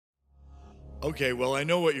Okay, well, I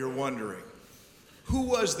know what you're wondering. Who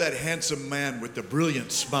was that handsome man with the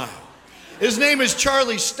brilliant smile? His name is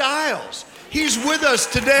Charlie Stiles. He's with us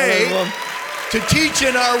today to teach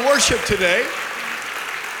in our worship today.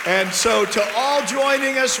 And so to all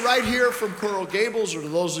joining us right here from Coral Gables, or to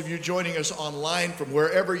those of you joining us online from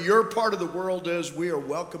wherever your part of the world is, we are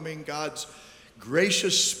welcoming God's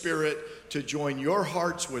gracious Spirit to join your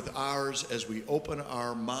hearts with ours as we open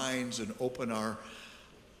our minds and open our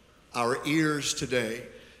ears today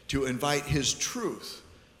to invite His truth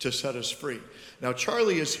to set us free. Now,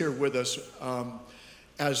 Charlie is here with us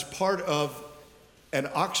as part of an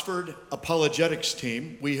Oxford apologetics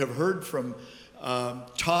team. We have heard from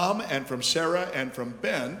Tom and from Sarah and from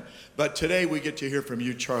Ben, but today we get to hear from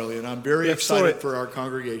you, Charlie, and I'm very excited for our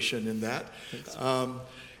congregation in that.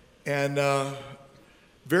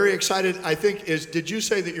 Very excited, I think, did you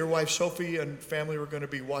say that your wife Sophie and family were going to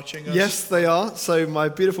be watching us? Yes, they are. So my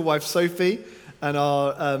beautiful wife Sophie and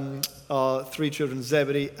our three children,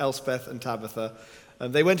 Zebedee, Elspeth and Tabitha.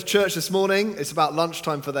 They went to church this morning. It's about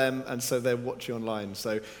lunchtime for them, and so they're watching online.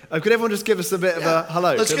 So could everyone just give us a bit of a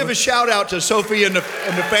hello? Let's give a shout out to Sophie and the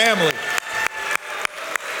family.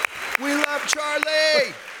 We love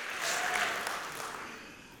Charlie!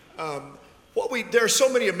 There are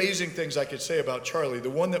so many amazing things I could say about Charlie. The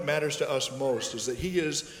one that matters to us most is that he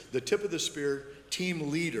is the tip of the spear team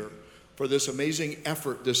leader for this amazing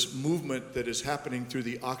effort, this movement that is happening through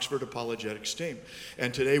the Oxford Apologetics team.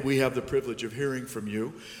 And today we have the privilege of hearing from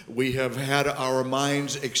you. We have had our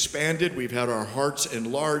minds expanded. We've had our hearts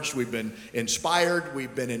enlarged. We've been inspired.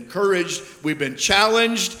 We've been encouraged. We've been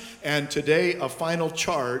challenged. And today, a final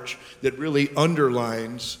charge that really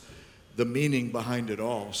underlines the meaning behind it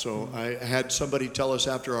all. So I had somebody tell us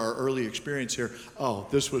after our early experience here,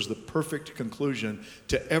 this was the perfect conclusion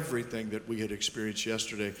to everything that we had experienced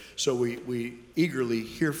yesterday. So we eagerly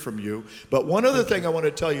hear from you. But one other thing I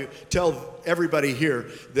want to tell everybody here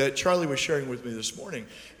that Charlie was sharing with me this morning.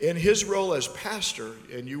 In his role as pastor,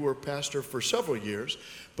 and you were pastor for several years,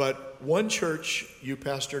 but one church you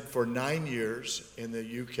pastored for 9 years in the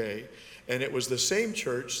UK, and it was the same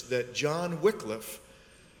church that John Wycliffe,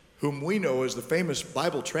 whom we know as the famous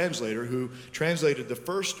Bible translator who translated the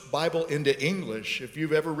first Bible into English. If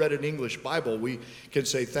you've ever read an English Bible, we can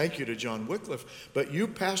say thank you to John Wycliffe. But you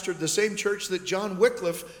pastored the same church that John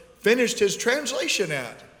Wycliffe finished his translation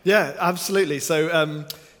at. Yeah, absolutely. So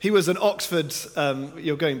he was an Oxford,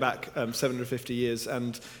 you're going back 750 years,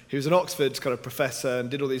 and he was an Oxford kind of professor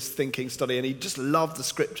and did all this thinking study, and he just loved the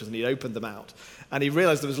scriptures and he opened them out. And he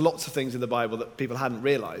realized there was lots of things in the Bible that people hadn't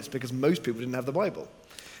realized because most people didn't have the Bible.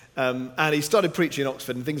 And he started preaching in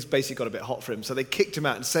Oxford, and things basically got a bit hot for him. So they kicked him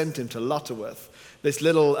out and sent him to Lutterworth, this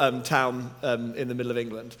little town in the middle of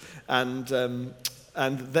England. And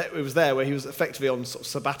it was there where he was effectively on sort of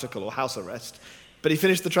sabbatical or house arrest. But he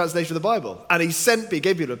finished the translation of the Bible. And he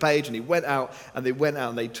gave people a page, and he went out, and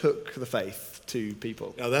they took the faith to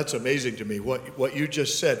people. Now that's amazing to me, what you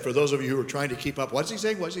just said. For those of you who are trying to keep up, what's he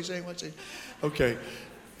saying? Okay.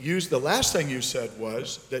 The last thing you said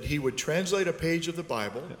was that he would translate a page of the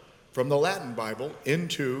Bible from the Latin Bible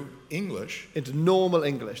into English. Into normal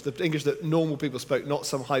English, the English that normal people spoke, not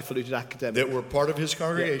some highfalutin academic. That were part of his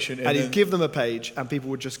congregation. Yeah. And he'd give them a page, and people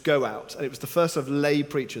would just go out. And it was the first of lay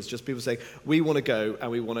preachers, just people saying, we want to go and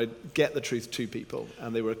we want to get the truth to people.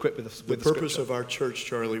 And they were equipped with the purpose of our church,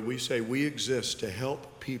 Charlie, we say we exist to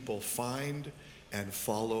help people find and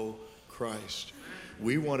follow Christ.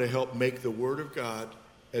 We want to help make the Word of God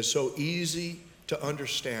as so easy to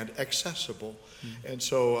understand, accessible. And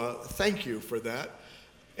so thank you for that.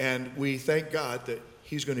 And we thank God that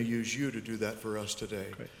He's going to use you to do that for us today.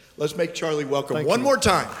 Great. Let's make Charlie welcome one more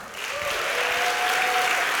time.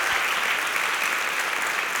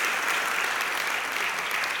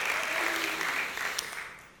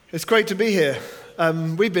 It's great to be here.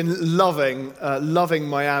 We've been loving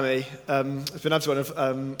Miami. It's been absolutely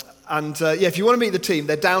wonderful. If you want to meet the team,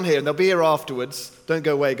 they're down here and they'll be here afterwards. Don't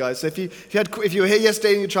go away, guys. So if you were here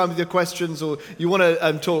yesterday and you're trying with your questions, or you want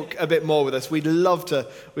to talk a bit more with us, we'd love to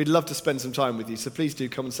spend some time with you. So please do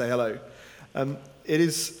come and say hello.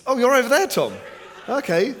 You're over there, Tom.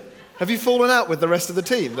 Okay. Have you fallen out with the rest of the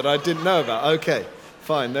team that I didn't know about? Okay,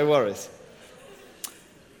 fine, no worries.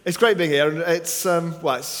 It's great being here, and it's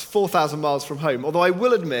 4,000 miles from home. Although I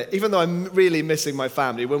will admit, even though I'm really missing my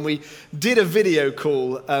family, when we did a video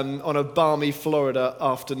call on a balmy Florida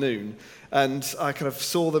afternoon, and I kind of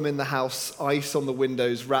saw them in the house, ice on the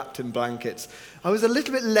windows, wrapped in blankets, I was a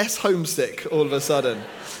little bit less homesick all of a sudden.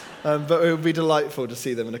 But it would be delightful to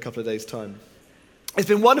see them in a couple of days' time. It's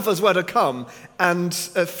been wonderful as well to come and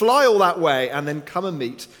fly all that way and then come and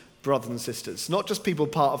meet brothers and sisters, not just people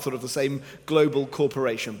part of sort of the same global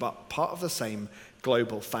corporation, but part of the same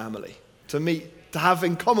global family. To meet, to have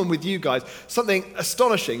in common with you guys something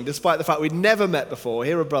astonishing, despite the fact we'd never met before.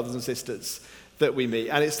 Here are brothers and sisters that we meet,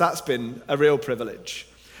 and that's been a real privilege.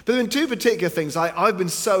 But there have been two particular things I've been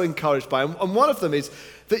so encouraged by, and one of them is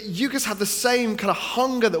that you guys have the same kind of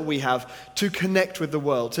hunger that we have to connect with the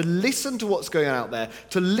world, to listen to what's going on out there,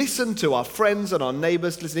 to listen to our friends and our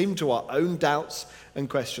neighbors, listen even to our own doubts and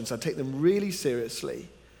questions, and take them really seriously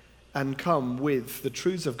and come with the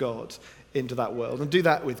truths of God into that world, and do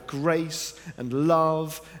that with grace and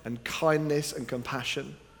love and kindness and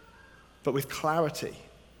compassion, but with clarity,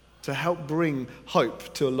 to help bring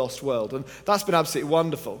hope to a lost world. And that's been absolutely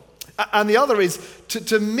wonderful. And the other is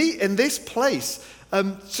to meet in this place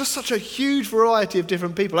just such a huge variety of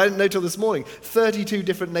different people. I didn't know till this morning, 32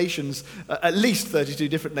 different nations, at least 32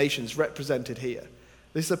 different nations represented here.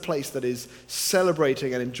 This is a place that is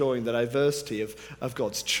celebrating and enjoying the diversity of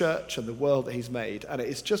God's church and the world that he's made. And it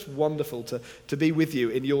is just wonderful to be with you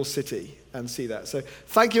in your city and see that. So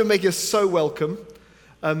thank you for making us so welcome.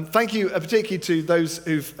 Thank you particularly to those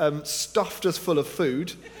who've stuffed us full of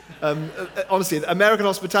food. Honestly, American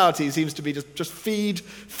hospitality seems to be just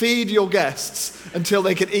feed your guests until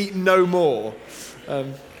they can eat no more.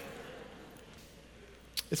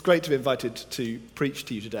 It's great to be invited to preach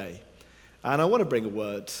to you today. And I want to bring a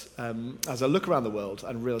word as I look around the world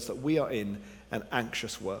and realize that we are in an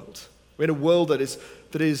anxious world. We're in a world that is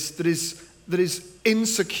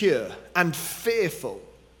insecure and fearful.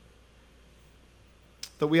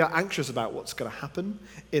 That we are anxious about what's going to happen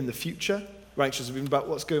in the future. We're anxious even about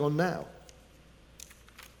what's going on now.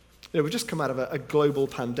 We've just come out of a global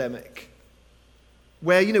pandemic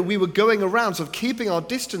where, we were going around sort of keeping our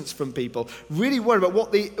distance from people, really worried about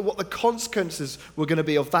what the consequences were going to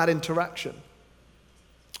be of that interaction.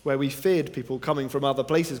 Where we feared people coming from other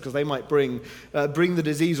places because they might bring the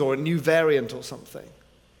disease or a new variant or something.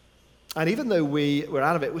 And even though we're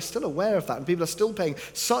out of it, we're still aware of that, and people are still paying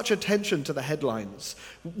such attention to the headlines.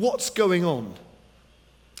 What's going on?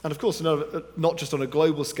 And of course, not just on a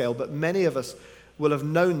global scale, but many of us will have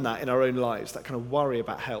known that in our own lives, that kind of worry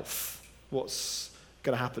about health. What's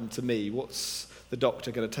going to happen to me? What's the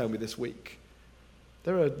doctor going to tell me this week?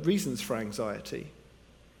 There are reasons for anxiety.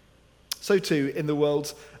 So too in the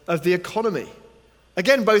world of the economy.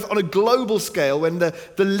 Again, both on a global scale, when the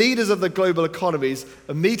leaders of the global economies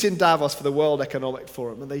meet in Davos for the World Economic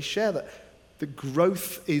Forum, and they share that the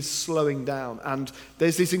growth is slowing down, and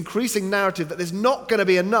there's this increasing narrative that there's not going to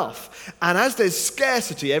be enough. And as there's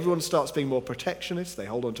scarcity, everyone starts being more protectionist. They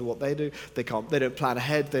hold on to what they do. They don't plan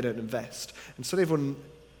ahead. They don't invest. And so the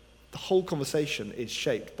whole conversation is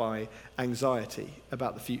shaped by anxiety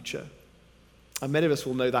about the future. And many of us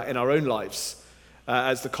will know that in our own lives.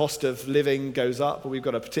 As the cost of living goes up, we've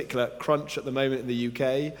got a particular crunch at the moment in the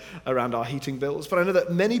UK around our heating bills. But I know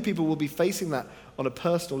that many people will be facing that on a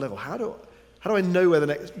personal level. How do I know where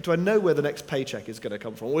the next paycheck is going to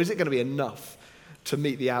come from? Or is it going to be enough to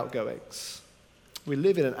meet the outgoings? We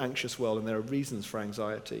live in an anxious world, and there are reasons for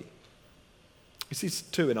anxiety. We see this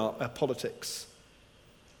too in our politics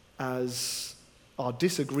as our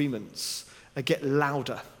disagreements get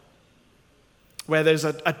louder. Where there's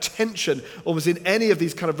a tension almost in any of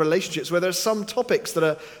these kind of relationships, where there are some topics that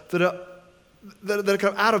are kind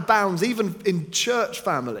of out of bounds, even in church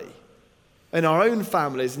family, in our own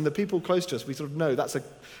families, and the people close to us, we sort of know that's a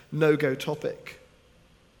no-go topic.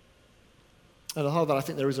 And at the heart of that, I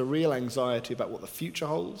think there is a real anxiety about what the future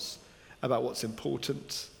holds, about what's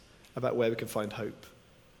important, about where we can find hope.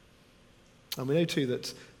 And we know too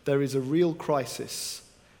that there is a real crisis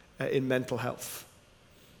in mental health.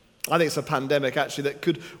 I think it's a pandemic, actually, that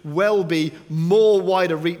could well be more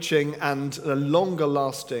wider reaching and longer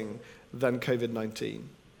lasting than COVID-19,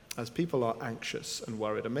 as people are anxious and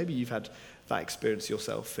worried. And maybe you've had that experience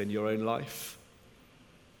yourself in your own life,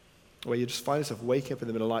 where you just find yourself waking up in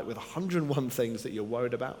the middle of the night with 101 things that you're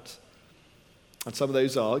worried about. And some of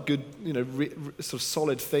those are good, sort of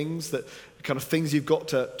solid things, that kind of things you've got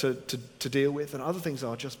to deal with, and other things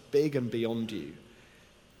are just big and beyond you.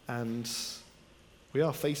 And we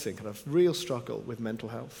are facing kind of real struggle with mental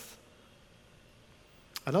health.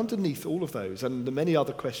 And underneath all of those and the many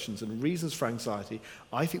other questions and reasons for anxiety,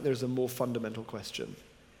 I think there's a more fundamental question.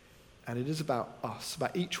 And it is about us,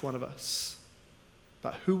 about each one of us,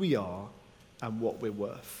 about who we are and what we're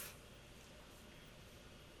worth.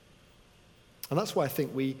 And that's why I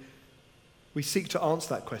think we seek to answer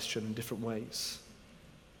that question in different ways.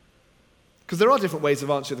 Because there are different ways of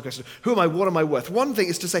answering the question, who am I, what am I worth? One thing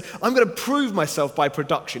is to say, I'm going to prove myself by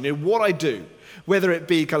production, what I do. Whether it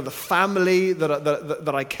be kind of the family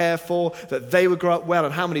that I care for, that they would grow up well,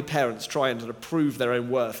 and how many parents try and sort of prove their own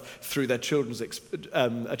worth through their children's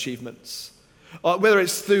achievements. Whether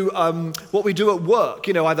it's through what we do at work,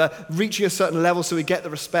 either reaching a certain level so we get the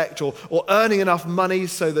respect, or earning enough money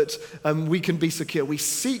so that we can be secure. We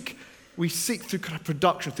seek through kind of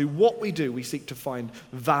production, through what we do, we seek to find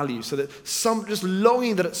value, so that just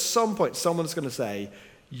longing that at some point someone's going to say,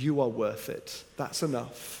 you are worth it. That's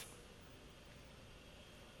enough.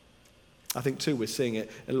 I think, too, we're seeing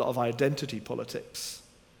it in a lot of identity politics,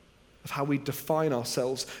 of how we define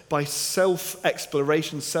ourselves by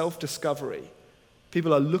self-exploration, self-discovery.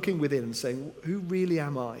 People are looking within and saying, who really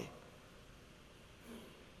am I?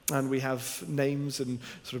 And we have names and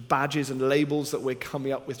sort of badges and labels that we're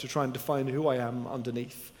coming up with to try and define who I am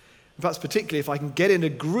underneath. And perhaps particularly if I can get in a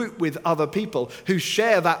group with other people who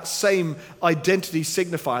share that same identity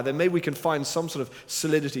signifier, then maybe we can find some sort of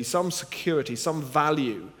solidity, some security, some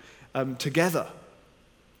value together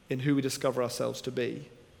in who we discover ourselves to be.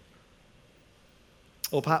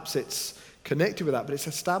 Or perhaps it's connected with that, but it's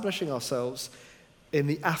establishing ourselves in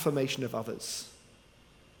the affirmation of others.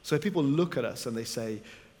 So people look at us and they say,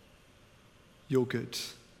 you're good.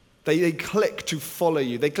 They click to follow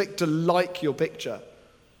you. They click to like your picture.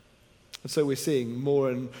 And so we're seeing more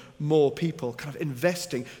and more people kind of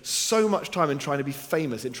investing so much time in trying to be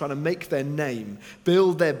famous, in trying to make their name,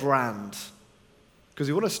 build their brand. Because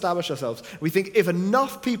we want to establish ourselves. We think if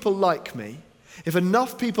enough people like me, if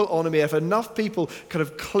enough people honor me, if enough people kind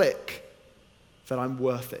of click, then I'm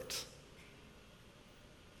worth it.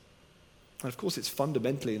 And of course, it's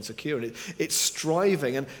fundamentally insecure, and it's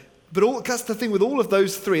striving. But that's the thing with all of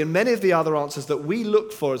those three, and many of the other answers that we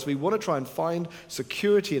look for as we want to try and find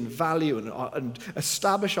security and value and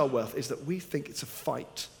establish our worth, is that we think it's a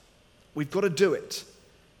fight. We've got to do it.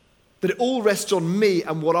 That it all rests on me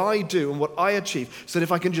and what I do and what I achieve. So that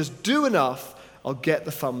if I can just do enough, I'll get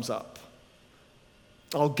the thumbs up.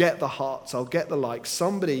 I'll get the hearts. I'll get the likes.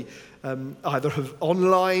 Somebody, either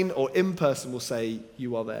online or in person, will say,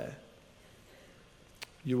 you are there.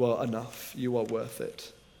 You are enough. You are worth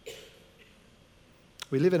it.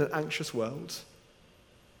 We live in an anxious world,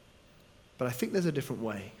 but I think there's a different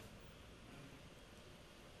way.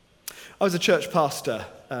 I was a church pastor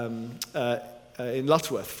in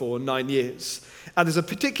Lutterworth for 9 years. And there's a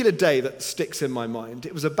particular day that sticks in my mind.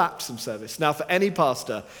 It was a baptism service. Now, for any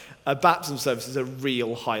pastor, a baptism service is a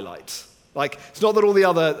real highlight. Like, it's not that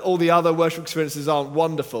all the other worship experiences aren't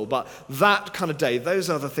wonderful, but that kind of day, those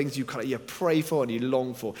are the things you pray for and you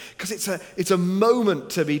long for. Because it's a moment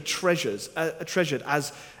to be treasured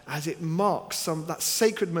as it marks that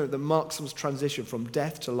sacred moment that marks someone's transition from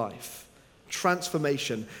death to life,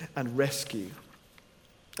 transformation and rescue.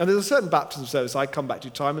 And there's a certain baptism service I come back to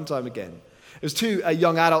time and time again. There's two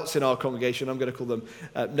young adults in our congregation. I'm going to call them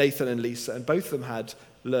Nathan and Lisa, and both of them had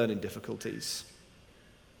learning difficulties.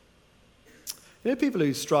 People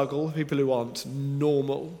who struggle, people who aren't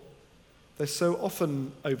normal, they're so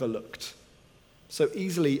often overlooked, so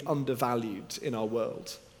easily undervalued in our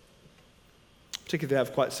world. Particularly if they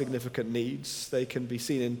have quite significant needs, they can be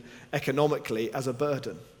seen economically as a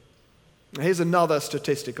burden. Here's another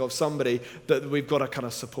statistic of somebody that we've got to kind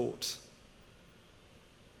of support.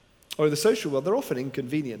 Or in the social world, they're often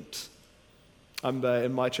inconvenient.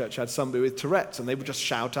 In my church, I had somebody with Tourette's, and they would just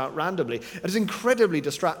shout out randomly. And it's incredibly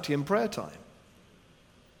distracting in prayer time.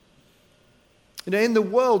 In the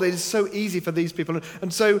world, it is so easy for these people.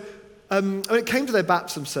 And so when it came to their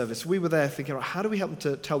baptism service, we were there thinking, how do we help them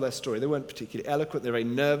to tell their story? They weren't particularly eloquent. They were very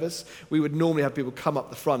nervous. We would normally have people come up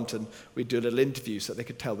the front and we'd do a little interview so that they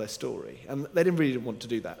could tell their story. And they didn't really want to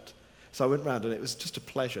do that. So I went round, and it was just a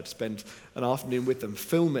pleasure to spend an afternoon with them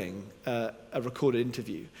filming a recorded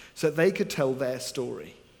interview so that they could tell their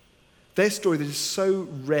story that is so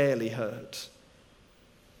rarely heard.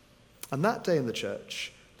 And that day in the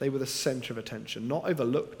church, they were the center of attention, not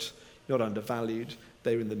overlooked, not undervalued.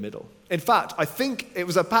 They were in the middle. In fact, I think it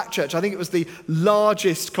was a packed church. I think it was the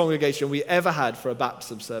largest congregation we ever had for a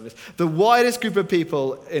baptism service. The widest group of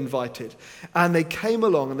people invited. And they came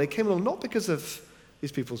along not because of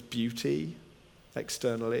these people's beauty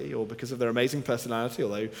externally or because of their amazing personality,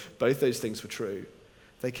 although both those things were true.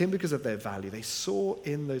 They came because of their value. They saw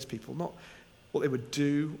in those people not what they would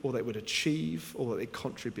do or they would achieve or what they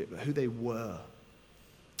contribute, but who they were.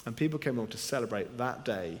 And people came along to celebrate that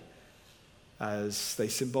day as they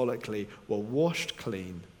symbolically were washed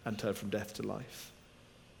clean and turned from death to life.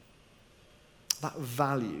 That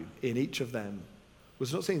value in each of them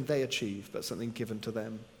was not something they achieved, but something given to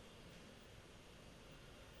them.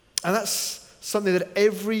 And that's something that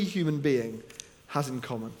every human being has in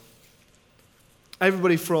common.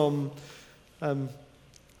 Everybody from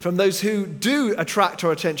those who do attract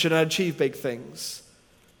our attention and achieve big things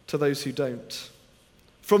to those who don't.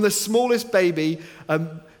 From the smallest baby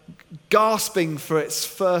gasping for its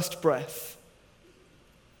first breath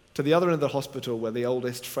to the other end of the hospital where the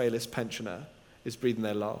oldest, frailest pensioner is breathing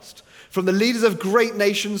their last. From the leaders of great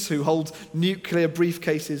nations who hold nuclear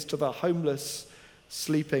briefcases to the homeless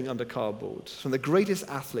sleeping under cardboard. From the greatest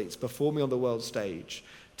athletes performing on the world stage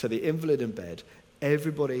to the invalid in bed,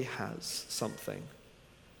 everybody has something.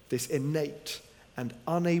 This innate and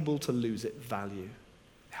unable to lose it value.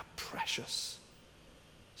 How precious.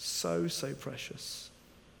 So, so precious.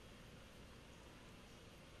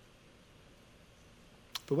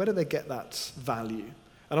 But where do they get that value?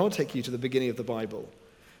 And I want to take you to the beginning of the Bible,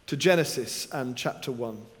 to Genesis and chapter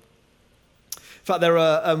 1. In fact, there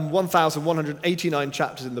are 1,189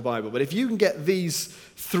 chapters in the Bible, but if you can get these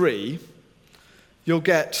three, you'll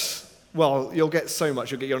get so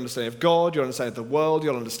much. You'll get your understanding of God, your understanding of the world,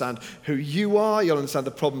 you'll understand who you are, you'll understand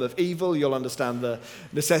the problem of evil, you'll understand the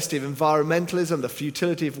necessity of environmentalism, the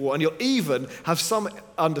futility of war, and you'll even have some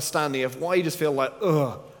understanding of why you just feel like,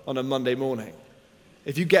 ugh, on a Monday morning.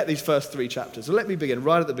 If you get these first three chapters. So let me begin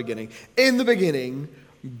right at the beginning. In the beginning,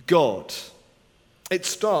 God. It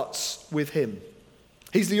starts with him.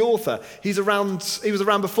 He's the author. He was around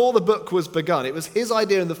before the book was begun. It was his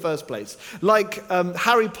idea in the first place. Like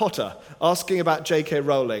Harry Potter asking about J.K.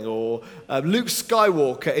 Rowling or Luke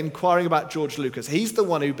Skywalker inquiring about George Lucas. He's the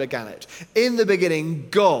one who began it. In the beginning,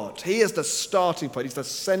 God. He is the starting point. He's the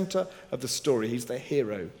center of the story. He's the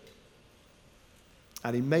hero.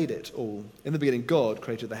 And he made it all. In the beginning, God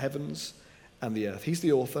created the heavens and the earth. He's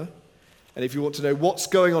the author. And if you want to know what's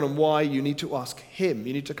going on and why, you need to ask him.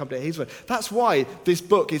 You need to come to his word. That's why this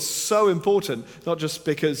book is so important, not just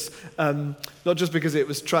because it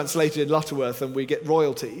was translated in Lutterworth and we get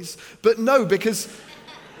royalties, but no, because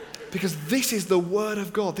this is the word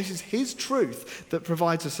of God. This is his truth that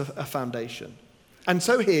provides us a foundation. And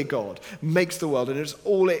so here God makes the world, and it's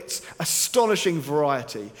all its astonishing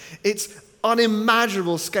variety, its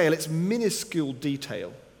unimaginable scale, its minuscule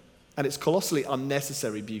detail, and its colossally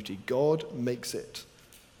unnecessary beauty. God makes it.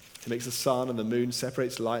 He makes the sun and the moon,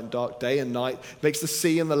 separates light and dark, day and night, makes the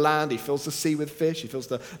sea and the land. He fills the sea with fish. He fills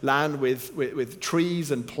the land with trees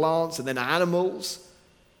and plants and then animals.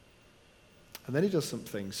 And then he does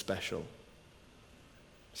something special.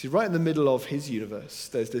 See, right in the middle of his universe,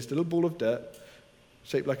 there's this little ball of dirt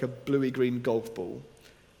shaped like a bluey-green golf ball,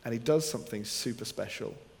 and he does something super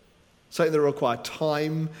special. Something that will require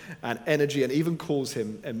time and energy and even cause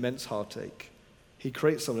him immense heartache. He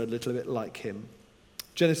creates someone a little bit like him.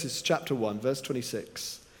 Genesis chapter 1, verse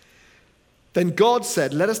 26. Then God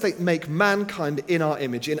said, let us make mankind in our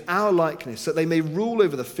image, in our likeness, so that they may rule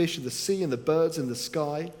over the fish of the sea and the birds in the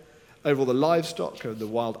sky, over all the livestock, over the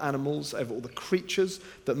wild animals, over all the creatures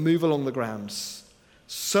that move along the grounds.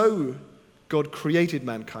 So God created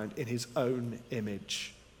mankind in his own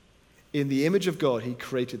image. In the image of God, he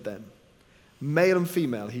created them. Male and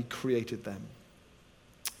female, he created them.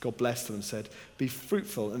 God blessed them and said, be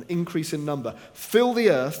fruitful and increase in number. Fill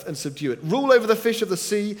the earth and subdue it. Rule over the fish of the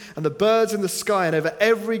sea and the birds in the sky and over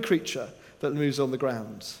every creature that moves on the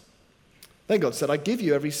ground. Then God said, I give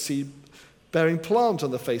you every seed-bearing plant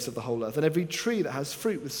on the face of the whole earth and every tree that has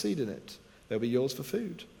fruit with seed in it. They'll be yours for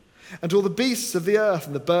food. And to all the beasts of the earth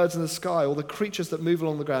and the birds in the sky, all the creatures that move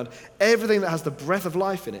along the ground, everything that has the breath of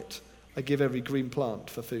life in it, I give every green plant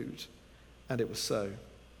for food. And it was so.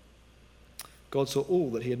 God saw all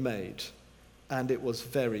that he had made, and it was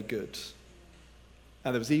very good.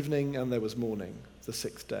 And there was evening and there was morning, the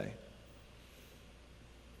sixth day.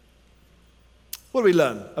 What do we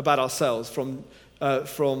learn about ourselves from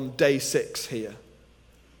day 6 here?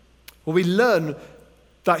 Well, we learn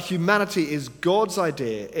that humanity is God's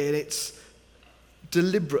idea, and it's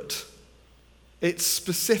deliberate. It's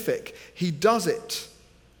specific. He does it.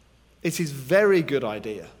 It's his very good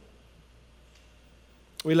idea.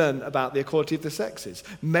 We learn about the equality of the sexes.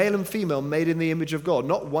 Male and female made in the image of God,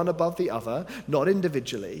 not one above the other, not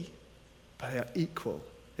individually, but they are equal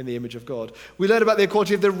in the image of God. We learn about the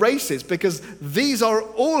equality of the races because these are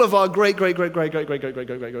all of our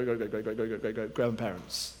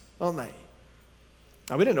great-great-great-great-great-great-great-great-great-great-great-great-grandparents, aren't they?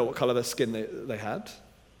 And we don't know what color their skin they had.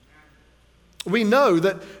 We know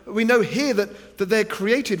here that they're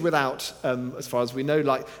created without, as far as we know,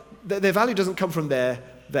 like their value doesn't come from their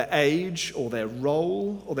age or their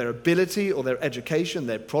role or their ability or their education,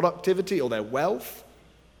 their productivity or their wealth.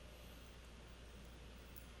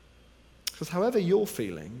 Because however you're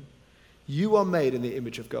feeling, you are made in the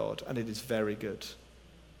image of God, and it is very good.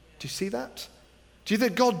 Do you see that? Do you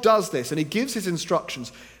think God does this and he gives his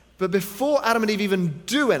instructions, but before Adam and Eve even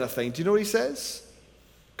do anything, do you know what he says?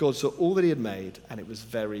 God saw all that he had made and it was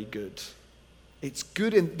very good. It's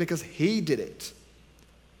good because he did it.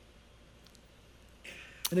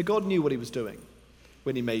 And God knew what he was doing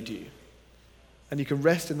when he made you. And you can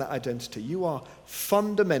rest in that identity. You are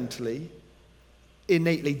fundamentally,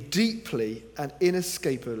 innately, deeply, and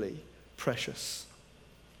inescapably precious.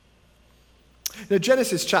 Now,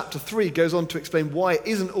 Genesis chapter 3 goes on to explain why it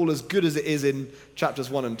isn't all as good as it is in chapters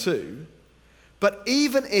 1 and 2. But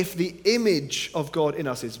even if the image of God in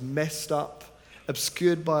us is messed up,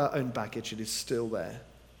 obscured by our own baggage, it is still there.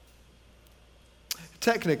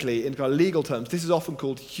 Technically, in kind of legal terms, this is often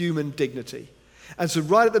called human dignity. And so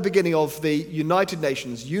right at the beginning of the United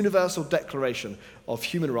Nations Universal Declaration of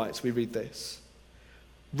Human Rights, we read this: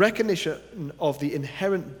 recognition of the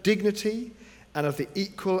inherent dignity and of the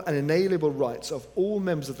equal and inalienable rights of all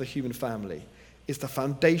members of the human family is the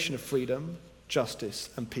foundation of freedom, justice,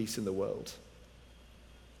 and peace in the world.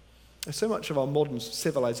 And so much of our modern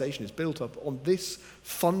civilization is built up on this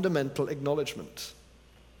fundamental acknowledgement.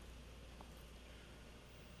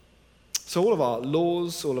 So all of our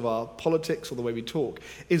laws, all of our politics, all the way we talk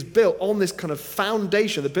is built on this kind of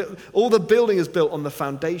foundation. All the building is built on the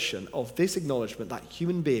foundation of this acknowledgement that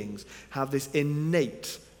human beings have this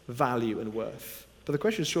innate value and worth. But the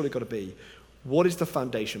question has surely got to be, what is the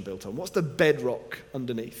foundation built on? What's the bedrock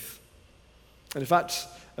underneath? And in fact,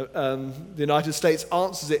 the United States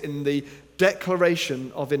answers it in the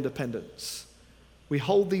Declaration of Independence. We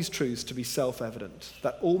hold these truths to be self-evident,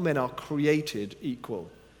 that all men are created equal,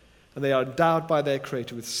 and they are endowed by their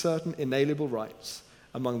Creator with certain inalienable rights.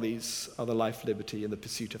 Among these are the life, liberty, and the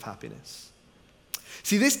pursuit of happiness.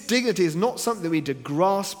 See, this dignity is not something that we need to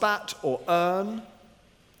grasp at or earn.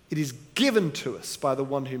 It is given to us by the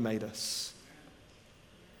one who made us.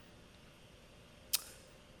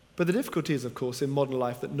 But the difficulty is, of course, in modern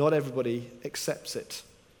life that not everybody accepts it.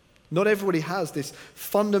 Not everybody has this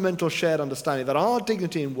fundamental shared understanding that our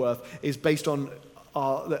dignity and worth is based on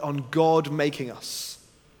God making us.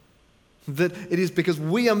 That it is because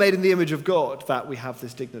we are made in the image of God that we have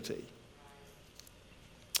this dignity.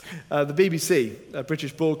 The BBC,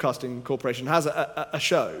 British Broadcasting Corporation, has a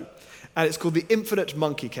show, and it's called The Infinite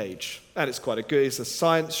Monkey Cage. And it's a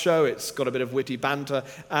science show, it's got a bit of witty banter,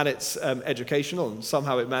 and it's educational, and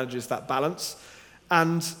somehow it manages that balance.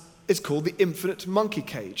 And it's called The Infinite Monkey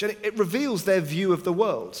Cage, and it reveals their view of the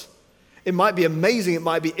world. It might be amazing, it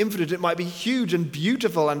might be infinite, it might be huge and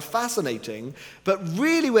beautiful and fascinating, but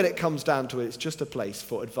really when it comes down to it, it's just a place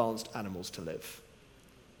for advanced animals to live.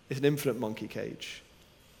 It's an infinite monkey cage.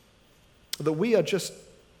 That we are just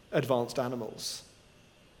advanced animals.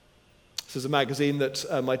 This is a magazine that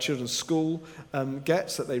my children's school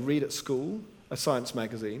gets, that they read at school, a science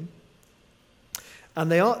magazine.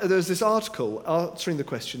 And there's this article answering the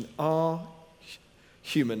question, are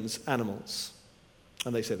humans animals?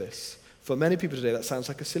 And they say this: for many people today, that sounds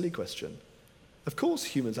like a silly question. Of course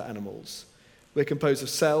humans are animals. We're composed of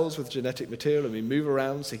cells with genetic material, and we move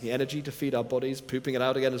around seeking energy to feed our bodies, pooping it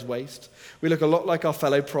out again as waste. We look a lot like our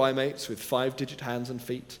fellow primates with 5-digit hands and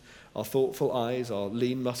feet, our thoughtful eyes, our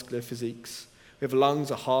lean muscular physiques. We have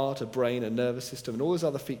lungs, a heart, a brain, a nervous system, and all those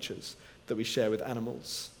other features that we share with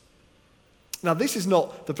animals. Now, this is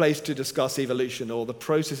not the place to discuss evolution or the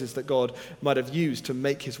processes that God might have used to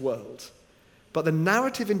make his world. But the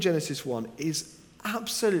narrative in Genesis 1 is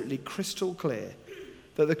absolutely crystal clear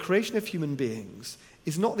that the creation of human beings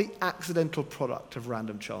is not the accidental product of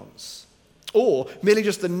random chance or merely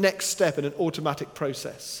just the next step in an automatic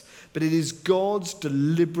process, but it is God's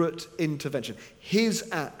deliberate intervention, his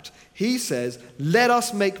act. He says, let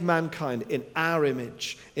us make mankind in our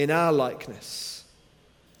image, in our likeness.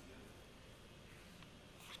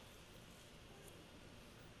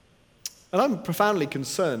 And I'm profoundly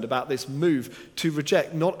concerned about this move to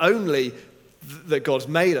reject not only that God's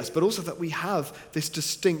made us, but also that we have this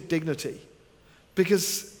distinct dignity.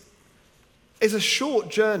 Because it's a short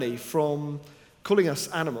journey from calling us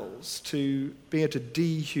animals to being able to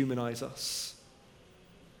dehumanize us.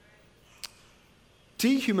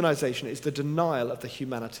 Dehumanization is the denial of the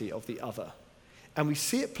humanity of the other. And we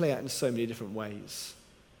see it play out in so many different ways.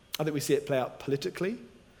 I think we see it play out politically.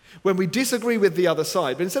 When we disagree with the other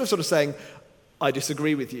side, but instead of sort of saying, I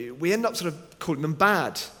disagree with you, we end up sort of calling them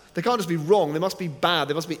bad. They can't just be wrong, they must be bad,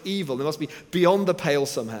 they must be evil, they must be beyond the pale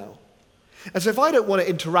somehow. And so if I don't want to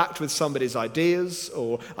interact with somebody's ideas,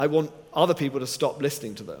 or I want other people to stop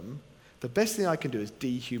listening to them, the best thing I can do is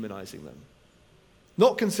dehumanizing them.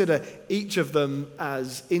 Not consider each of them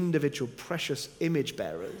as individual precious image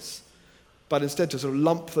bearers, but instead to sort of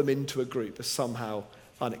lump them into a group as somehow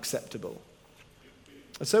unacceptable.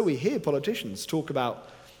 And so we hear politicians talk about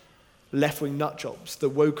left-wing nutjobs, the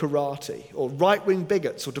wokerati, or right-wing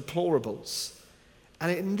bigots or deplorables.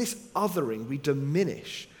 And in this othering, we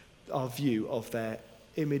diminish our view of their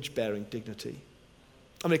image-bearing dignity.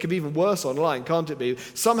 I mean, it can be even worse online, can't it be?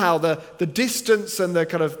 Somehow the distance and the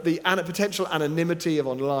kind of the potential anonymity of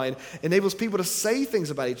online enables people to say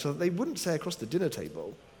things about each other that they wouldn't say across the dinner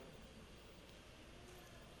table.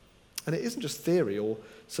 And it isn't just theory or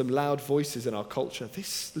some loud voices in our culture.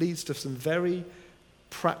 This leads to some very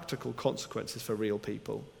practical consequences for real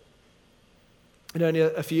people. And only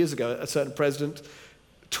a few years ago, a certain president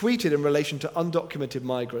tweeted in relation to undocumented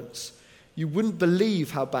migrants, "You wouldn't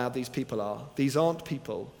believe how bad these people are. These aren't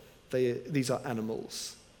people, these are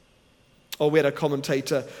animals." Or we had a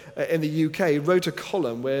commentator in the UK who wrote a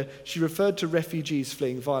column where she referred to refugees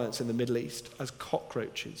fleeing violence in the Middle East as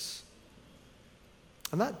cockroaches.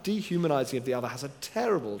 And that dehumanizing of the other has a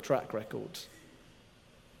terrible track record.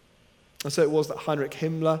 And so it was that Heinrich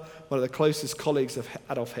Himmler, one of the closest colleagues of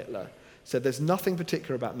Adolf Hitler, said, "There's nothing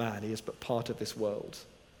particular about man, he is but part of this world."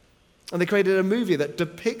 And they created a movie that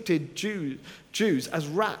depicted Jews as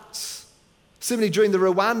rats. Similarly, during the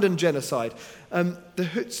Rwandan genocide, the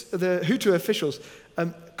Hutu officials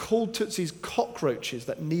called Tutsis cockroaches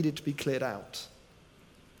that needed to be cleared out.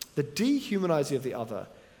 The dehumanizing of the other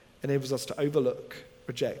enables us to overlook,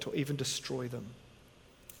 reject, or even destroy them.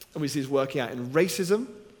 And we see this working out in racism,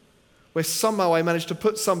 where somehow I managed to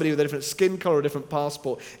put somebody with a different skin color or a different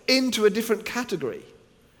passport into a different category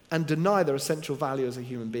and deny their essential value as a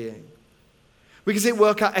human being. We can see it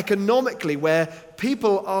work out economically, where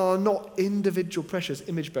people are not individual precious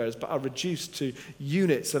image bearers, but are reduced to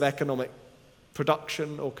units of economic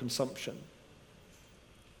production or consumption.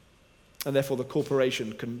 And therefore the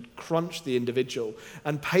corporation can crunch the individual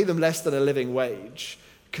and pay them less than a living wage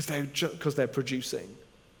because they're producing,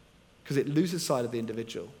 because it loses sight of the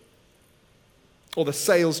individual. Or the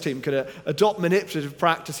sales team can adopt manipulative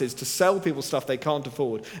practices to sell people stuff they can't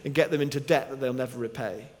afford and get them into debt that they'll never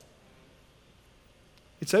repay.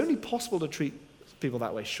 It's only possible to treat people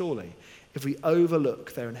that way, surely, if we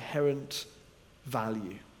overlook their inherent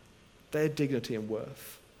value, their dignity and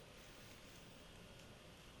worth.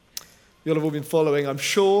 You'll have all been following, I'm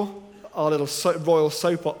sure, our little royal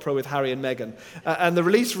soap opera with Harry and Meghan, and the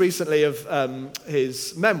release recently of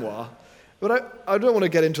his memoir. But I don't want to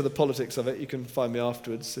get into the politics of it. You can find me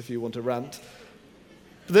afterwards if you want to rant.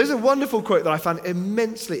 But there's a wonderful quote that I found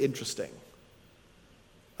immensely interesting.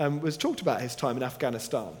 It was talked about his time in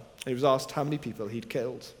Afghanistan. He was asked how many people he'd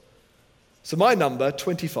killed. So my number,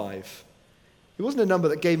 25. It wasn't a number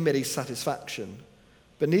that gave me any satisfaction,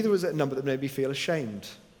 but neither was it a number that made me feel ashamed.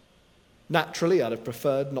 Naturally, I'd have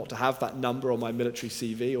preferred not to have that number on my military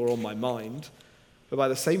CV or on my mind, but by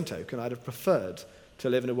the same token, I'd have preferred to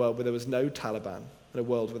live in a world where there was no Taliban and a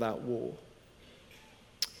world without war.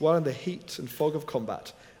 While in the heat and fog of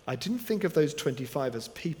combat, I didn't think of those 25 as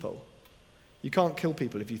people. You can't kill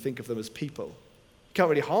people if you think of them as people. You can't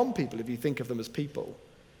really harm people if you think of them as people.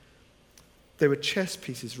 They were chess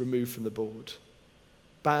pieces removed from the board,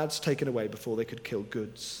 bads taken away before they could kill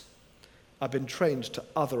goods. I've been trained to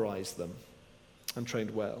otherize them, and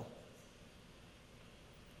trained well.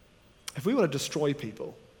 If we want to destroy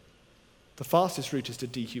people, the fastest route is to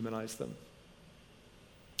dehumanize them.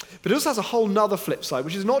 But it also has a whole nother flip side,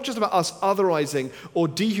 which is not just about us otherizing or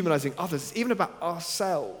dehumanizing others, it's even about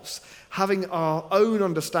ourselves having our own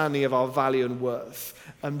understanding of our value and worth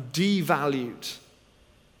devalued.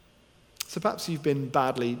 So perhaps you've been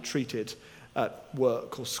badly treated at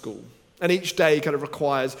work or school, and each day kind of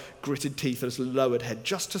requires gritted teeth and a lowered head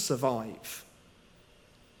just to survive.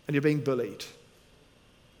 And you're being bullied.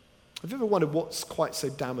 Have you ever wondered what's quite so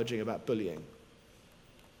damaging about bullying?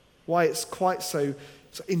 Why it's quite so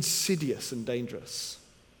insidious and dangerous?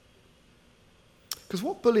 Because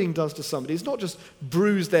what bullying does to somebody is not just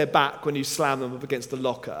bruise their back when you slam them up against the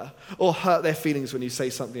locker or hurt their feelings when you say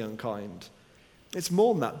something unkind. It's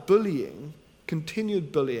more than that. Bullying,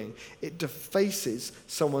 continued bullying, it defaces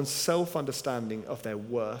someone's self-understanding of their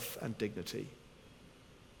worth and dignity.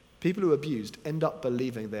 People who are abused end up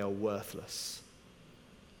believing they are worthless.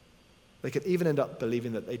 They can even end up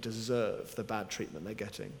believing that they deserve the bad treatment they're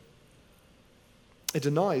getting. It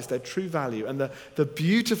denies their true value and the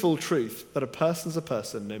beautiful truth that a person's a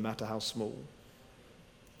person, no matter how small.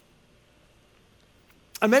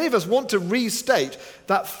 And many of us want to restate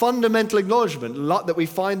that fundamental acknowledgement that we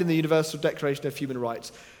find in the Universal Declaration of Human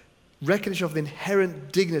Rights, recognition of the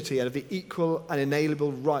inherent dignity and of the equal and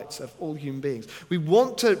inalienable rights of all human beings. We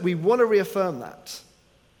want to reaffirm that.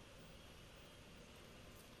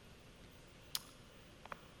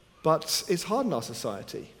 but it's hard in our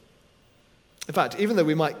society. In fact, even though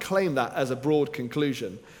we might claim that as a broad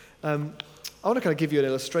conclusion, I want to kind of give you an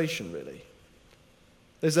illustration, really.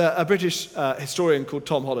 There's a British historian called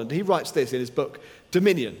Tom Holland. He writes this in his book,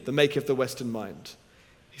 Dominion, The Making of the Western Mind.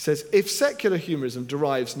 He says, if secular humanism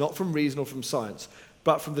derives not from reason or from science,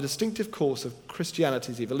 but from the distinctive course of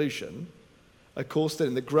Christianity's evolution, a course that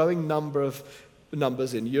in the growing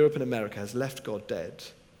numbers in Europe and America has left God dead,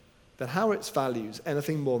 then how are its values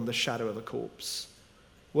anything more than the shadow of a corpse?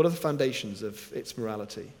 What are the foundations of its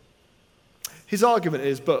morality? His argument in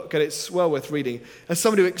his book, and it's well worth reading, as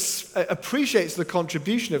somebody who appreciates the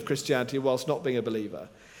contribution of Christianity whilst not being a believer,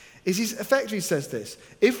 is he effectively says this: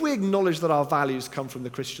 if we acknowledge that our values come from the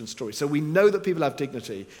Christian story, so we know that people have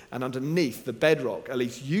dignity, and underneath the bedrock, at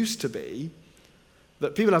least used to be,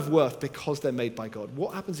 that people have worth because they're made by God,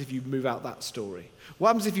 what happens if you move out that story? What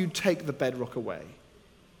happens if you take the bedrock away?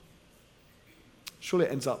 Surely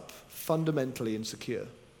it ends up fundamentally insecure.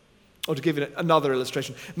 Or to give you another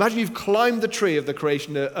illustration, imagine you've climbed the tree of the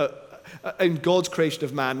creation, in God's creation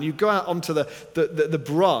of man, and you go out onto the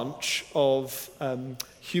branch of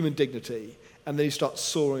human dignity, and then you start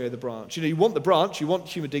sawing away the branch. You want the branch, you want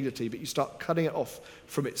human dignity, but you start cutting it off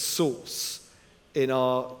from its source in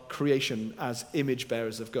our creation as image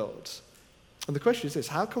bearers of God. And the question is this: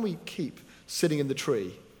 how can we keep sitting in the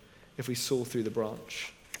tree if we saw through the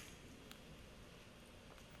branch?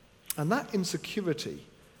 And that insecurity,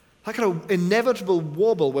 that kind of inevitable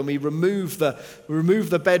wobble when we remove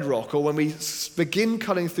the bedrock or when we begin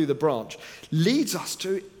cutting through the branch, leads us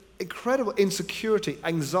to incredible insecurity,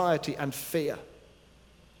 anxiety, and fear.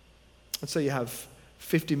 And so you have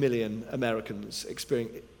 50 million Americans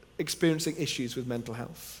experiencing issues with mental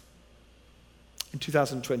health. In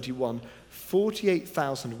 2021,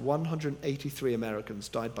 48,183 Americans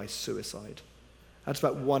died by suicide. That's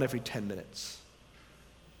about 1 every 10 minutes.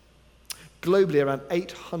 Globally, around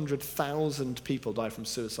 800,000 people die from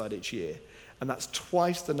suicide each year, and that's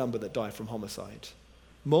twice the number that die from homicide.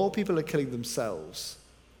 More people are killing themselves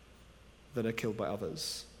than are killed by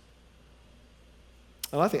others.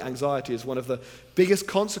 And I think anxiety is one of the biggest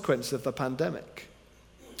consequences of the pandemic.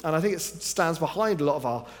 And I think it stands behind a lot of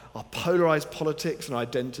our polarized politics and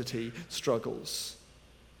identity struggles.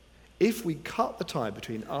 If we cut the tie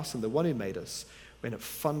between us and the one who made us, we end up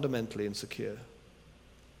fundamentally insecure.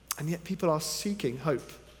 And yet people are seeking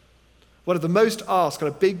hope. One of the most asked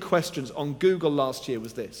kind of big questions on Google last year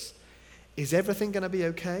was this: is everything going to be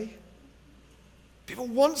okay? People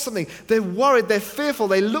want something. They're worried, they're fearful,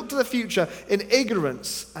 they look to the future in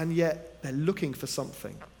ignorance, and yet they're looking for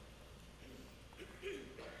something.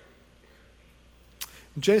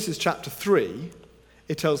 In Genesis chapter 3,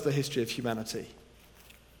 it tells the history of humanity.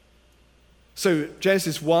 So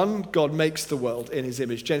Genesis 1, God makes the world in his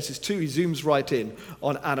image. Genesis 2, he zooms right in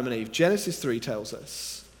on Adam and Eve. Genesis 3 tells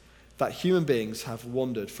us that human beings have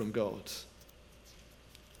wandered from God.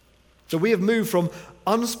 So we have moved from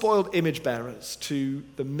unspoiled image bearers to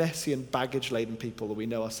the messy and baggage-laden people that we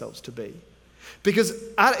know ourselves to be. Because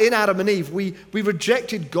in Adam and Eve, we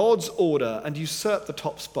rejected God's order and usurped the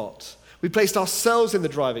top spot. We placed ourselves in the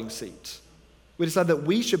driving seat. We decided that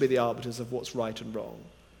we should be the arbiters of what's right and wrong.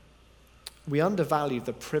 We undervalued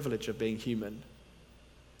the privilege of being human,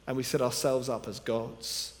 and we set ourselves up as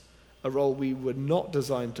gods, a role we were not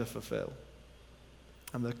designed to fulfill.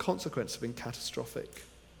 And the consequences have been catastrophic.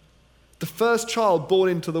 The first child born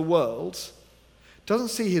into the world doesn't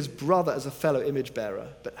see his brother as a fellow image bearer,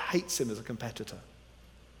 but hates him as a competitor.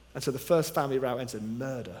 And so the first family row ends in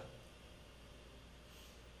murder.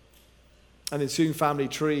 And the ensuing family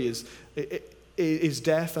tree is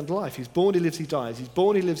death and life. He's born, he lives, he dies. He's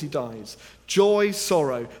born, he lives, he dies. Joy,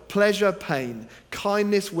 sorrow, pleasure, pain,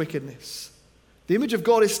 kindness, wickedness. The image of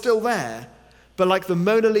God is still there, but like the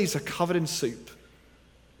Mona Lisa covered in soup,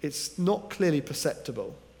 it's not clearly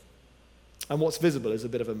perceptible. And what's visible is a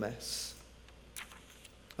bit of a mess.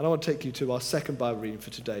 And I want to take you to our second Bible reading for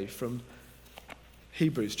today from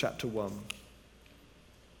Hebrews chapter 1.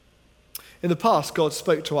 In the past, God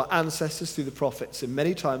spoke to our ancestors through the prophets in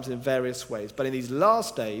many times and in various ways. But in these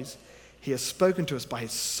last days, he has spoken to us by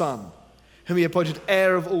his Son, whom he appointed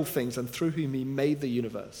heir of all things and through whom he made the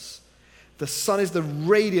universe. The Son is the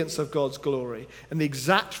radiance of God's glory and the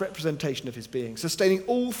exact representation of his being, sustaining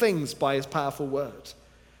all things by his powerful word.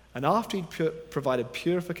 And after he'd provided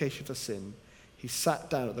purification for sin, he sat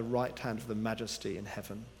down at the right hand of the Majesty in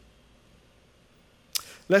heaven.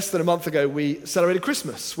 Less than a month ago, we celebrated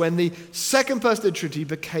Christmas, when the second person of the Trinity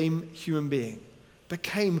became human being,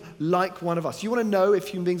 became like one of us. You want to know if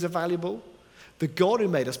human beings are valuable? The God who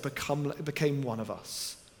made us became one of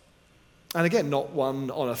us. And again, not one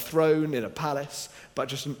on a throne in a palace, but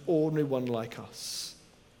just an ordinary one like us.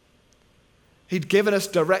 He'd given us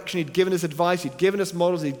direction, he'd given us advice, he'd given us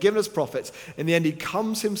models, he'd given us prophets. In the end, he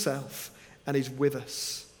comes himself and he's with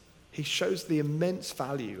us. He shows the immense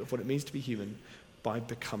value of what it means to be human by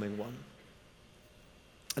becoming one.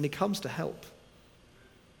 And he comes to help.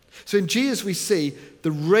 So in Jesus we see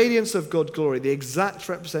the radiance of God's glory, the exact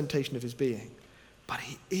representation of his being. But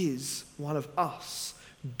he is one of us,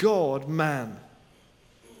 God, man.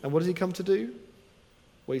 And what does he come to do?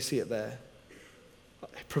 Well, you see it there.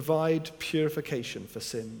 Provide purification for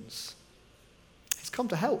sins. He's come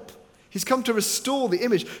to help. He's come to restore the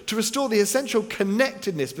image, to restore the essential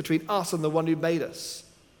connectedness between us and the one who made us,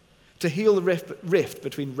 to heal the rift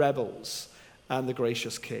between rebels and the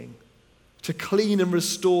gracious King, to clean and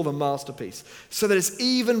restore the masterpiece so that it's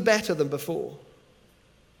even better than before.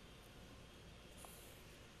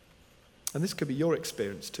 And this could be your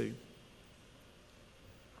experience too.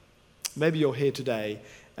 Maybe you're here today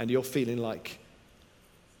and you're feeling like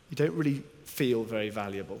you don't really feel very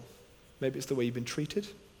valuable. Maybe it's the way you've been treated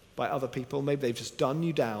by other people. Maybe they've just done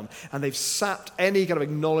you down and they've sapped any kind of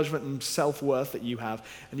acknowledgement and self-worth that you have.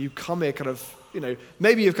 And you come here kind of,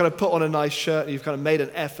 maybe you've kind of put on a nice shirt and you've kind of made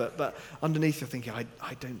an effort, but underneath you're thinking,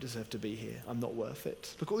 I don't deserve to be here. I'm not worth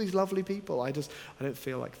it. Look at all these lovely people. I don't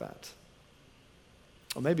feel like that.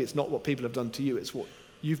 Or maybe it's not what people have done to you, it's what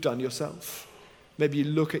you've done yourself. Maybe you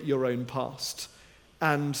look at your own past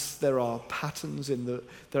and there are patterns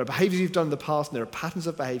there are behaviors you've done in the past and there are patterns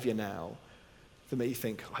of behavior now that make you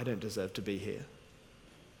think, I don't deserve to be here.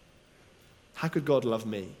 How could God love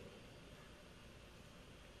me?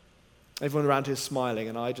 Everyone around here is smiling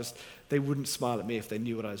and they wouldn't smile at me if they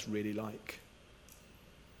knew what I was really like.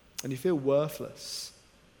 And you feel worthless.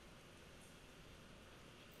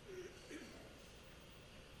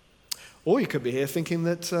 Or you could be here thinking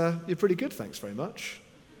that you're pretty good, thanks very much.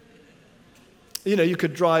 You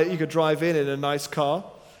could drive in a nice car,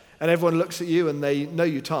 and everyone looks at you and they know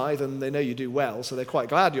you tithe and they know you do well, so they're quite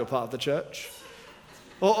glad you're part of the church.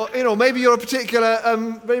 Or maybe you're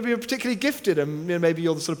particularly gifted, and maybe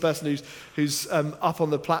you're the sort of person who's up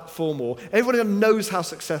on the platform, or everyone knows how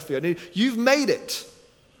successful you are. You've made it,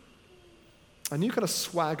 and you kind of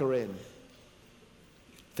swagger in,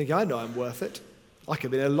 thinking, I know I'm worth it. I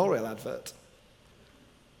could be in a L'Oreal advert.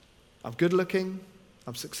 I'm good looking.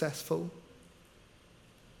 I'm successful.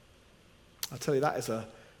 I tell you, that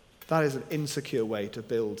is an insecure way to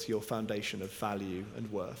build your foundation of value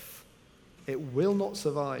and worth. It will not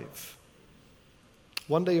survive.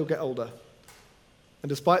 One day you'll get older, and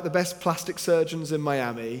despite the best plastic surgeons in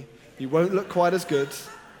Miami, you won't look quite as good.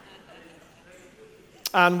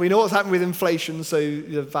 And we know what's happened with inflation, so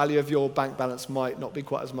the value of your bank balance might not be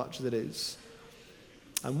quite as much as it is.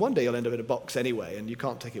 And one day you'll end up in a box anyway, and you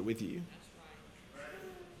can't take it with you.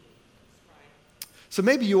 So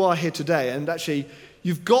maybe you are here today, and actually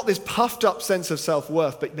you've got this puffed up sense of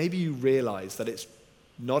self-worth, but maybe you realize that it's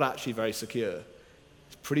not actually very secure.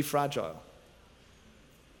 It's pretty fragile.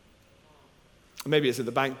 Maybe it's in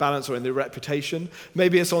the bank balance or in the reputation.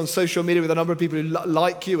 Maybe it's on social media with a number of people who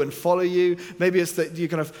like you and follow you. Maybe it's that you're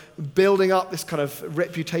kind of building up this kind of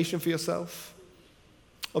reputation for yourself.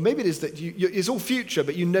 Or maybe it is that it's all future,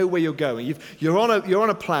 but you know where you're going. You're on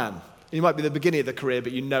a plan. You might be the beginning of the career,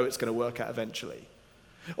 but you know it's going to work out eventually.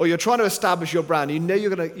 Or you're trying to establish your brand. You know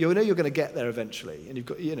you're going to get there eventually, and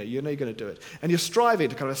you're going to do it. And you're striving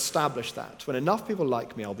to kind of establish that. When enough people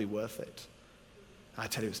like me, I'll be worth it. I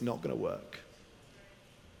tell you, it's not going to work.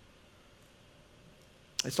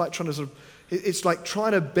 It's like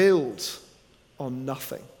trying to build on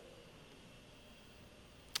nothing.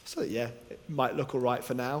 So yeah, it might look all right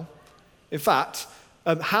for now. In fact,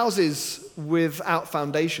 houses without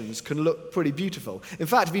foundations can look pretty beautiful. In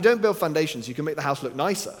fact, if you don't build foundations, you can make the house look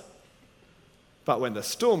nicer. But when the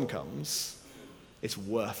storm comes, it's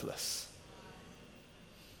worthless.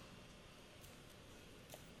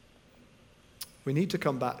 We need to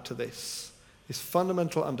come back to this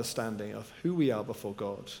fundamental understanding of who we are before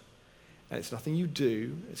God. And it's nothing you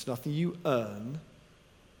do, it's nothing you earn,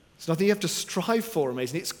 it's nothing you have to strive for,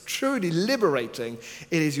 amazing. It's truly liberating.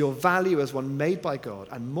 It is your value as one made by God,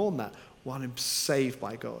 and more than that, one saved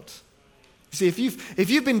by God. You see, if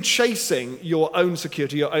you've been chasing your own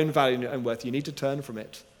security, your own value, and your own worth, you need to turn from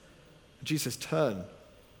it. And Jesus says, turn.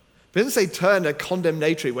 But he doesn't say turn a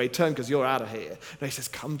condemnatory way, turn because you're out of here. No, he says,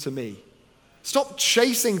 come to me. Stop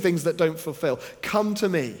chasing things that don't fulfill. Come to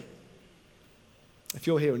me. If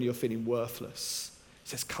you're here and you're feeling worthless, he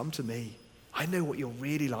says, come to me. I know what you're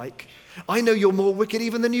really like. I know you're more wicked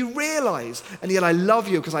even than you realize. And yet I love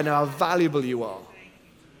you because I know how valuable you are.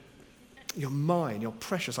 You're mine, you're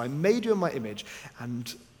precious. I made you in my image,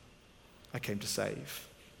 and I came to save.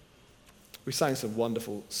 We sang some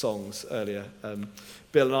wonderful songs earlier.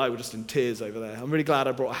 Bill and I were just in tears over there. I'm really glad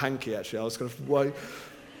I brought a hanky, actually. I was kind of, whoa.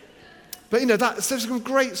 But there's some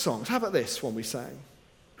great songs. How about this one we sang?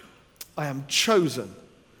 I am chosen,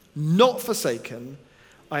 not forsaken.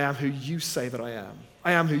 I am who you say that I am.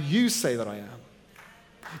 I am who you say that I am.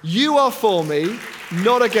 You are for me,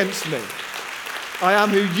 not against me. I am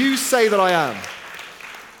who you say that I am.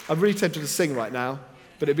 I'm really tempted to sing right now,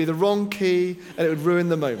 but it'd be the wrong key and it would ruin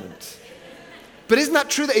the moment. But isn't that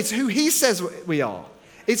true that it's who he says we are?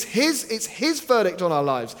 It's his verdict on our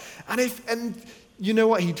lives. And you know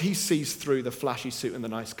what? He sees through the flashy suit and the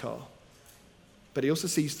nice car. But he also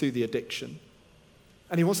sees through the addiction.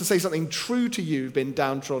 And he wants to say something true to you who've been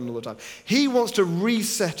downtrodden all the time. He wants to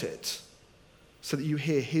reset it so that you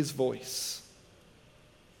hear his voice.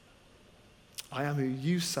 I am who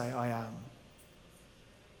you say I am.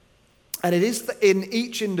 And it is in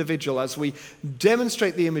each individual, as we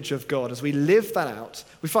demonstrate the image of God, as we live that out,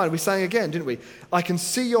 we sang again, didn't we? I can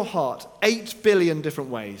see your heart 8 billion different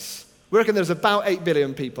ways. We reckon there's about 8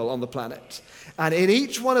 billion people on the planet. And in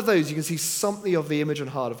each one of those, you can see something of the image and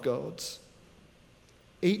heart of God.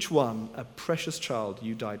 Each one, a precious child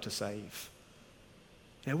you died to save.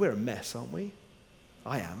 We're a mess, aren't we?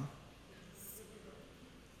 I am.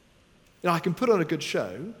 I can put on a good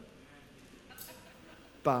show,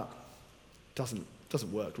 but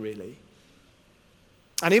doesn't work really.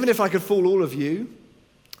 And even if I could fool all of you,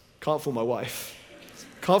 can't fool my wife,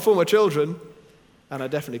 can't fool my children, and I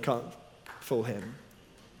definitely can't fool him.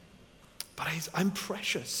 But I'm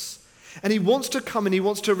precious. And he wants to come and he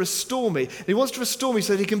wants to restore me. And he wants to restore me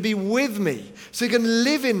so that he can be with me, so he can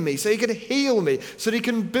live in me, so he can heal me, so that he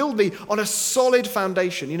can build me on a solid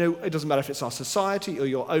foundation. It doesn't matter if it's our society or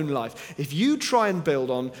your own life. If you try and build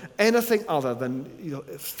on anything other than your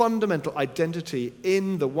fundamental identity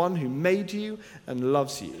in the one who made you and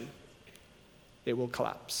loves you, it will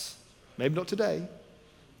collapse. Maybe not today,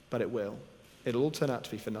 but it will. It'll all turn out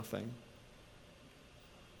to be for nothing.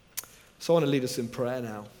 So I want to lead us in prayer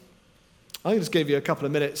now. I'm going to just give you a couple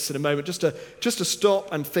of minutes in a moment just to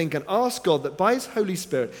stop and think and ask God that by his Holy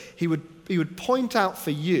Spirit, he would point out for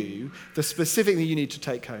you the specific thing you need to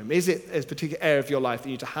take home. Is it a particular area of your life that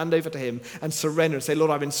you need to hand over to him and surrender and say, Lord,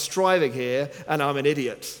 I've been striving here and I'm an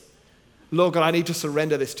idiot. Lord God, I need to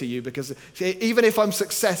surrender this to you because even if I'm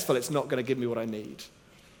successful, it's not going to give me what I need.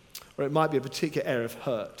 Or it might be a particular area of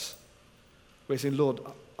hurt where you're saying, Lord,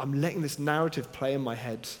 I'm letting this narrative play in my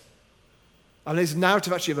head. And this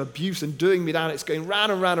narrative actually of abuse and doing me down, it's going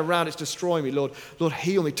round and round and round, it's destroying me. Lord,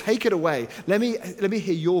 heal me, take it away. Let me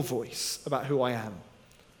hear your voice about who I am.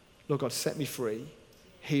 Lord God, set me free,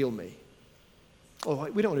 heal me. Oh,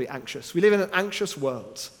 we don't want to be anxious. We live in an anxious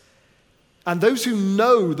world. And those who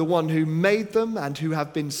know the one who made them and who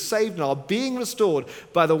have been saved and are being restored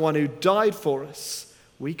by the one who died for us,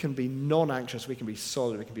 we can be non-anxious, we can be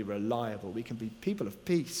solid, we can be reliable, we can be people of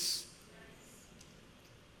peace.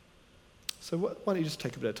 So why don't you just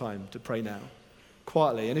take a bit of time to pray now,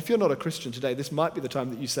 quietly. And if you're not a Christian today, this might be the time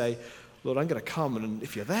that you say, Lord, I'm going to come. And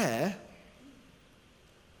if you're there,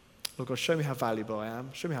 Lord God, show me how valuable I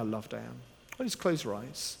am. Show me how loved I am. Why don't you just close your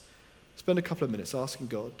eyes. Spend a couple of minutes asking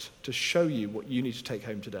God to show you what you need to take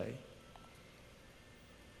home today.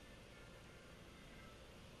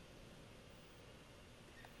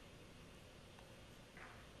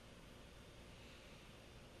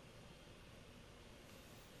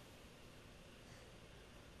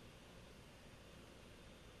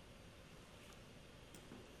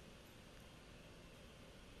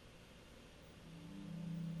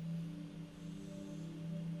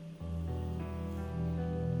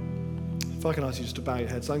 If I can ask you just to bow your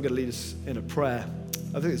heads, I'm going to lead us in a prayer.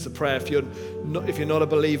 I think it's a prayer if you're not a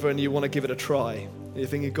believer and you want to give it a try. And you're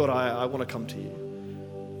thinking, God, I want to come to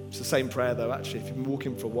you. It's the same prayer, though, actually. If you've been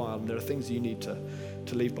walking for a while and there are things you need to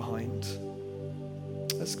leave behind.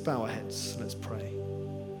 Let's bow our heads and let's pray.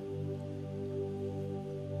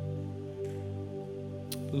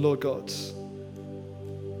 Lord God,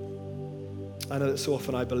 I know that so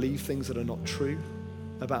often I believe things that are not true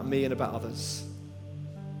about me and about others.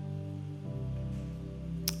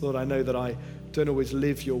 Lord, I know that I don't always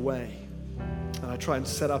live your way. And I try and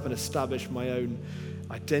set up and establish my own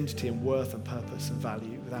identity and worth and purpose and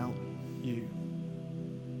value without you.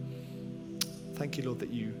 Thank you, Lord, that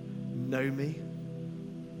you know me,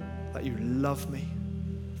 that you love me,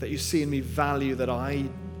 that you see in me value that I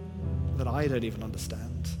don't even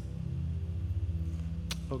understand.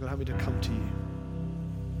 Lord God, help me to come to you.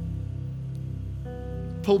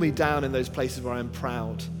 Pull me down in those places where I'm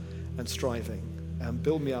proud and striving. and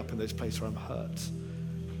build me up in those places where I'm hurt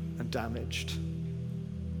and damaged.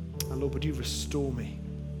 And Lord, would you restore me?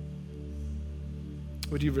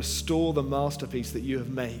 Would you restore the masterpiece that you have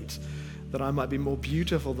made, that I might be more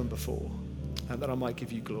beautiful than before, and that I might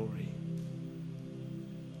give you glory?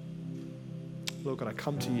 Lord God, I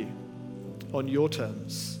come to you on your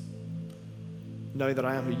terms, knowing that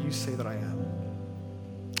I am who you say that I am.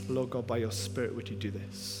 Lord God, by your Spirit, would you do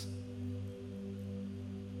this?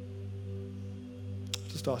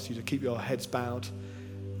 Just ask you to keep your heads bowed.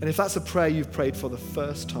 And if that's a prayer you've prayed for the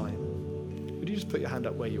first time, would you just put your hand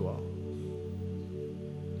up where you are?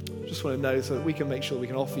 Just want to know so that we can make sure we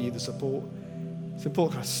can offer you the support. It's an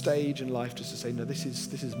important kind of stage in life just to say, no, this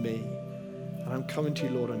is me. And I'm coming to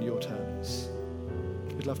you, Lord, on your terms.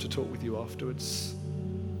 We'd love to talk with you afterwards.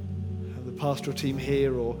 The pastoral team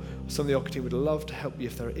here or some of the Ocker team would love to help you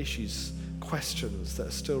if there are issues, questions that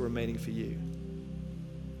are still remaining for you.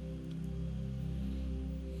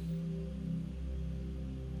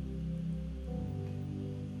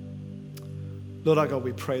 Lord our God,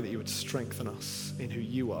 we pray that you would strengthen us in who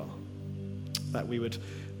you are, that we would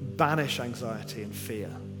banish anxiety and fear,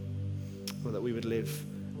 or that we would live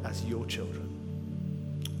as your children.